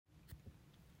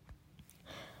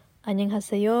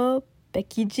안녕하세요.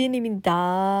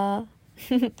 백희진입니다.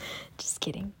 Just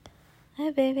kidding.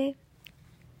 Hi, baby.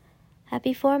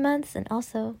 Happy 4 months and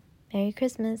also Merry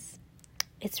Christmas.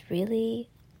 It's really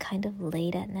kind of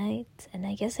late at night, and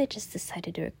I guess I just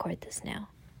decided to record this now.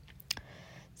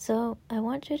 So I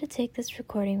want you to take this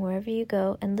recording wherever you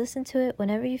go and listen to it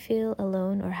whenever you feel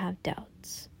alone or have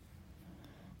doubts.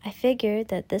 I figured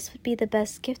that this would be the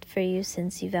best gift for you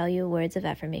since you value words of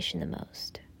affirmation the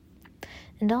most.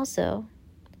 And also,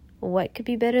 what could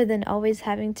be better than always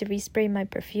having to respray my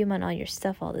perfume on all your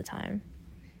stuff all the time?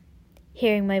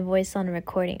 Hearing my voice on a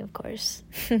recording, of course.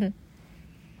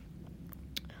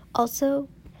 Also,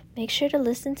 make sure to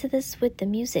listen to this with the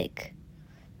music.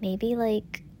 Maybe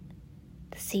like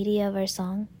the CD of our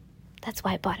song. That's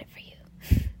why I bought it for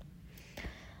you.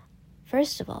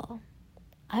 First of all,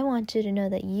 I want you to know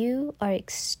that you are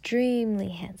extremely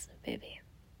handsome, baby.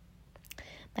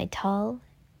 My tall,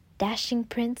 dashing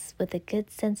prince with a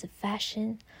good sense of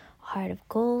fashion, a heart of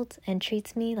gold, and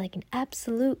treats me like an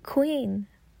absolute queen.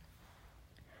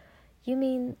 You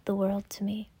mean the world to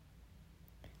me.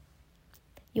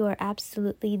 You are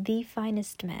absolutely the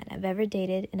finest man I've ever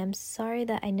dated, and I'm sorry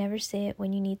that I never say it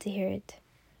when you need to hear it.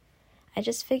 I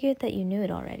just figured that you knew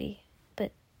it already,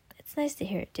 but it's nice to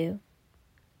hear it too.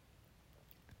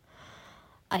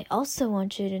 I also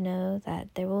want you to know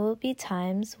that there will be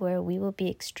times where we will be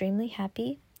extremely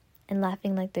happy and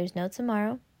laughing like there's no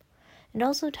tomorrow, and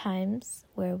also times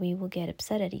where we will get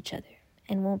upset at each other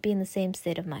and won't be in the same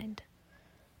state of mind.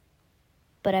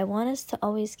 But I want us to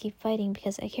always keep fighting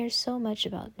because I care so much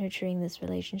about nurturing this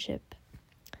relationship.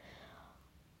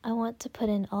 I want to put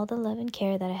in all the love and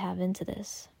care that I have into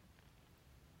this.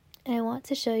 And I want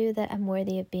to show you that I'm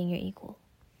worthy of being your equal.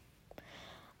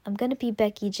 I'm going to be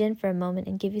Becky Jin for a moment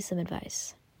and give you some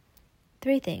advice.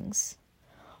 3 things.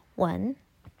 1,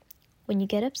 when you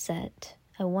get upset,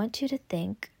 I want you to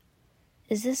think,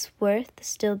 is this worth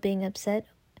still being upset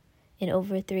in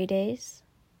over 3 days?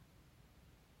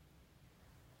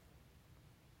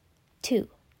 2,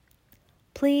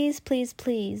 please, please,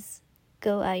 please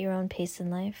go at your own pace in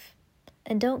life.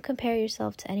 And don't compare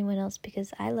yourself to anyone else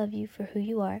because I love you for who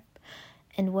you are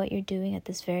and what you're doing at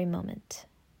this very moment.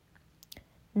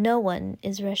 No one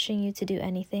is rushing you to do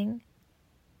anything,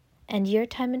 and your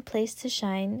time and place to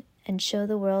shine and show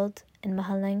the world and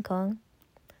Mahal na Kong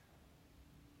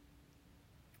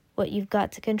what you've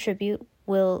got to contribute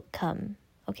will come,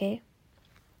 okay?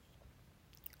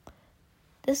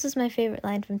 This was my favorite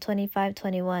line from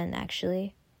 2521,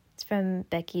 actually. It's from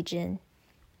Becky Jin.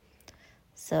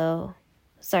 So,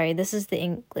 sorry, this is the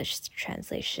English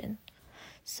translation.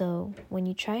 So, when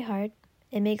you try hard,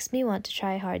 it makes me want to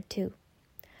try hard too.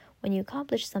 When you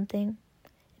accomplish something,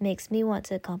 it makes me want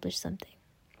to accomplish something.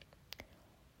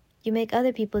 You make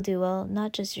other people do well,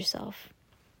 not just yourself.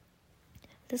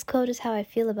 This quote is how I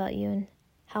feel about you and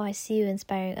how I see you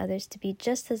inspiring others to be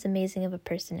just as amazing of a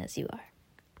person as you are.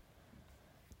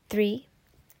 3,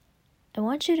 I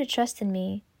want you to trust in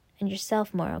me and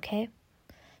yourself more, okay?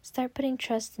 Start putting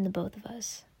trust in the both of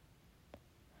us.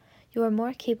 You are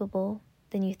more capable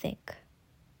than you think.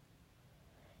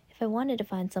 If I wanted to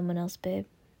find someone else, babe,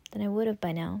 then I would have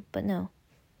by now, but no.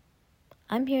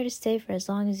 I'm here to stay for as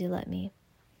long as you let me.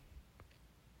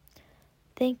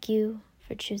 Thank you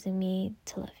for choosing me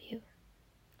to love you,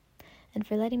 and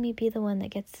for letting me be the one that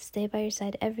gets to stay by your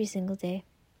side every single day.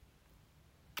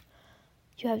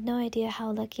 You have no idea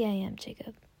how lucky I am,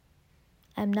 Jacob.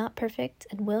 I'm not perfect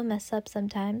and will mess up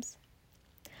sometimes,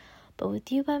 but with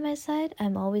you by my side,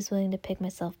 I'm always willing to pick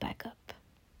myself back up.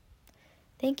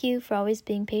 Thank you for always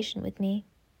being patient with me.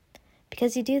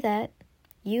 Because you do that,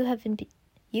 you have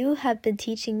been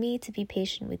teaching me to be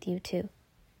patient with you too.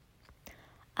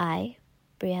 I,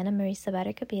 Brianna Marisa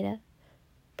Baracabita,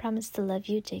 promise to love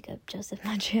you, Jacob Joseph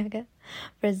Madriaga,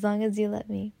 for as long as you let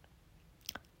me.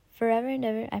 Forever and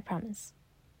ever, I promise.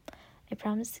 I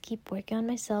promise to keep working on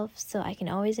myself so I can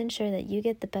always ensure that you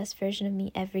get the best version of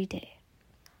me every day.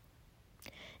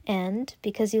 And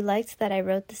because you liked that I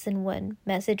wrote this in one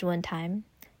message one time,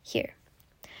 here.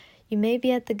 You may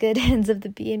be at the good ends of the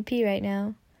BNP right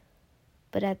now,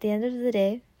 but at the end of the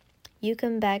day, you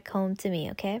come back home to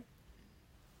me, okay?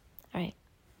 All right.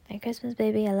 Merry Christmas,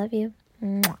 baby. I love you.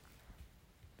 Mwah.